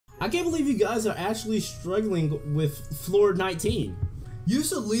I can't believe you guys are actually struggling with floor 19. You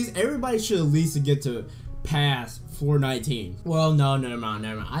should at least, everybody should at least get to pass floor 19. Well, no, never mind.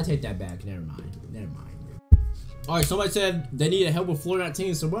 I take that back. Never mind. Alright, somebody said they needed help with floor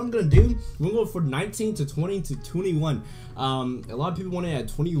 19, so what I'm gonna do, we're gonna go for 19 to 20 to 21. A lot of people wanted a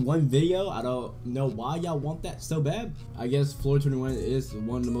 21 video. I don't know why y'all want that so bad. I guess floor 21 is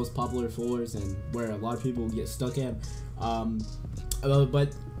one of the most popular floors and where a lot of people get stuck at.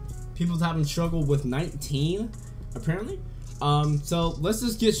 But people's having struggle with 19 apparently. So let's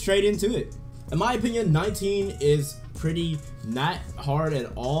just get straight into it. In my opinion, 19 is pretty not hard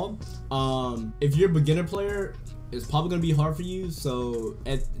at all. If you're a beginner player, it's probably gonna be hard for you. So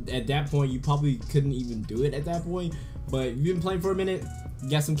at that point, you probably couldn't even do it at that point. But if you've been playing for a minute, you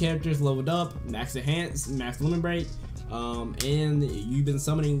got some characters leveled up, max enhance, max limit break, and you've been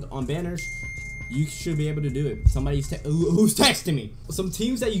summoning on banners, you should be able to do it. Somebody's who's texting me. Some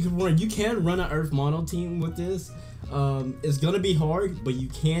teams that you can run. You can run an Earth Mono team with this. It's gonna be hard, but you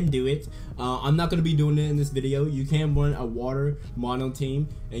can do it. I'm not gonna be doing it in this video. You can run a water mono team,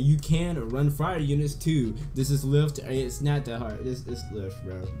 and you can run fire units too. This is lift. It's not that hard. It's lift,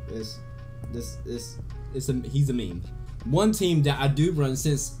 bro. He's a meme. One team that I do run,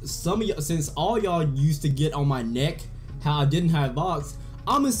 since all y'all used to get on my neck how I didn't have box,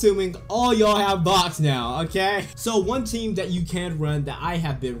 I'm assuming all y'all have Vox now, okay? So one team that you can run that I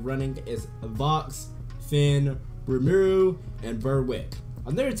have been running is Vox, Finn, Rimuru, and Berwick.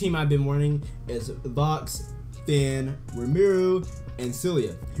 Another team I've been running is Vox, Finn, Rimuru, and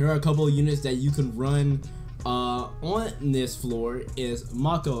Cilia. Here are a couple of units that you can run on this floor is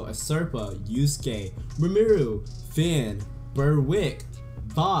Mako, Acerpa, Yusuke, Rimuru, Finn, Berwick,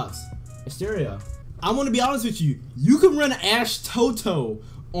 Vox, Asteria. I want to be honest with you, you can run Ash Toto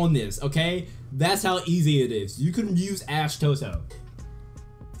on this, okay? That's how easy it is. You can use Ash Toto.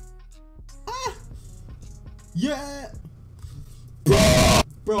 Yeah.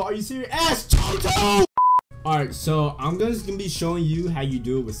 Bro, are you serious? Ash Toto! Alright, so I'm just gonna be showing you how you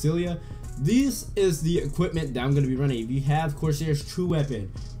do it with Cilia. This is the equipment that I'm gonna be running. If you have Corsair's True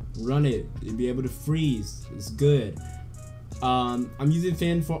Weapon, run it. You'll be able to freeze. It's good. I'm using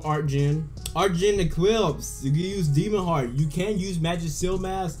Finn for Art Gen. Art Gen equips. You can use Demon Heart. You can use Magic Seal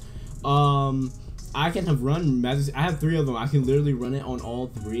Mask. I can have run Magic. I have 3 of them. I can literally run it on all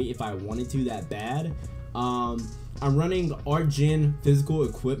 3 if I wanted to that bad. I'm running Art Gen physical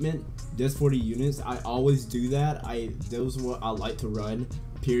equipment just for the units. I always do that. Those are what I like to run.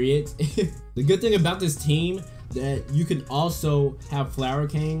 Period. The good thing about this team that you can also have Flower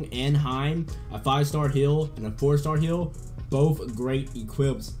King and Heim, a 5-star heal and a 4-star heal, both great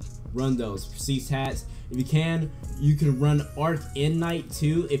equips. Run those. Prestige hats. If you can run Arc in Night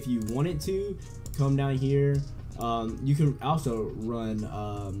too if you wanted to. Come down here. You can also run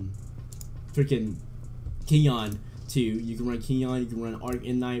freaking Kenyon too. You can run Kenyon. You can run Arc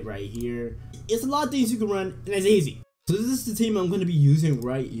in Night right here. It's a lot of things you can run, and it's easy. So this is the team I'm going to be using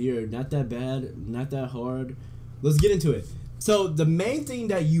right here. Not that bad, not that hard. Let's get into it. So the main thing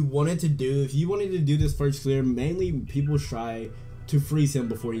that you wanted to do, if you wanted to do this first clear, mainly people try to freeze him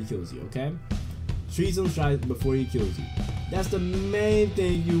before he kills you, okay? Freeze him before he kills you. That's the main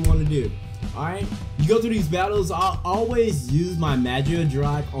thing you want to do, alright? You go through these battles, I'll always use my Magia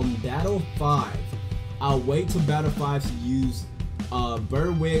Drive on Battle 5. I'll wait till Battle 5 to use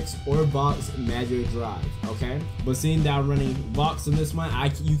Berwick's or Vox Magia Drive, okay? But seeing that I'm running Vox on this one,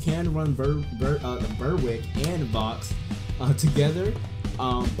 you can run Berwick and Vox together,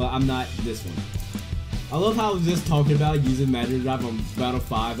 but I'm not this one. I love how I was just talking about using Magia Drive on Battle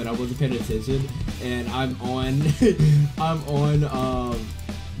 5 and I wasn't paying attention, and I'm on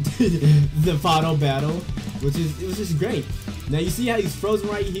the final battle, it was just great. Now you see how he's frozen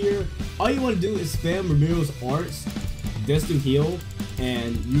right here. All you want to do is spam Ramiro's arts just to heal,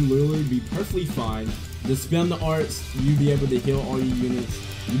 and you literally be perfectly fine. Just spam the arts, you be able to heal all your units.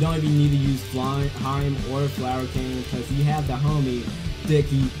 You don't even need to use Heim or Flower King because you have the homie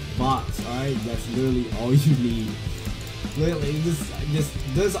Sticky Vox. Alright, that's literally all you need. Literally, this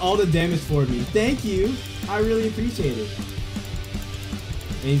does all the damage for me. Thank you. I really appreciate it.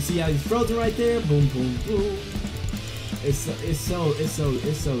 And you see how he's frozen right there? Boom, boom, boom. It's so nice,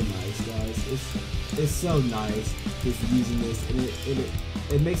 guys. It's so nice just using this, and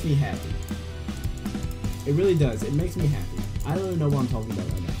it makes me happy. It really does. It makes me happy. I don't even know what I'm talking about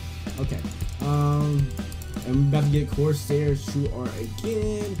right now. Okay. I'm about to get Corsair's True Art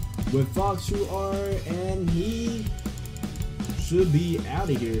again with Fox True Art, and he should be out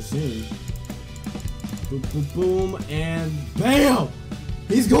of here soon. Boom, boom, boom, and BAM!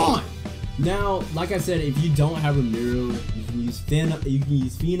 He's gone! Now, like I said, if you don't have Ramiro, you can use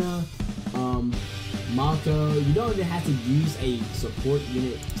Fina, Mako. You don't even have to use a support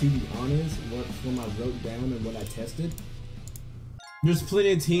unit, to be honest. What I wrote down and what I tested. There's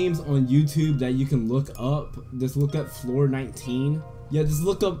plenty of teams on YouTube that you can look up. Just look up Floor 19. Yeah, just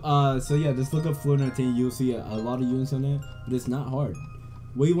look up just look up Floor 19. You'll see a lot of units on there, but it's not hard.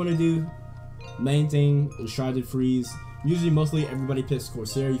 What you want to do, main thing is Shrouded Freeze. Usually mostly everybody picks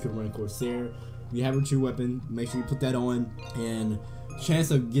Corsair. You can run Corsair. If you have a true weapon, make sure you put that on, and chance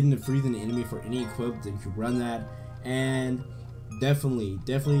of getting to freezing the enemy for any equip, that you can run that. And definitely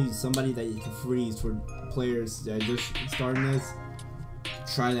somebody that you can freeze for players that are just starting this.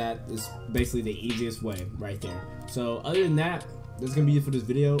 Try that. It's basically the easiest way right there. So other than that, that's gonna be it for this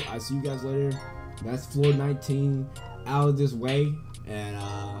video. I'll see you guys later. That's Floor 19 out of this way, and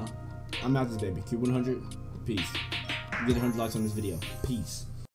I'm out this baby. Q100. Peace. Get 100 likes on this video. Peace.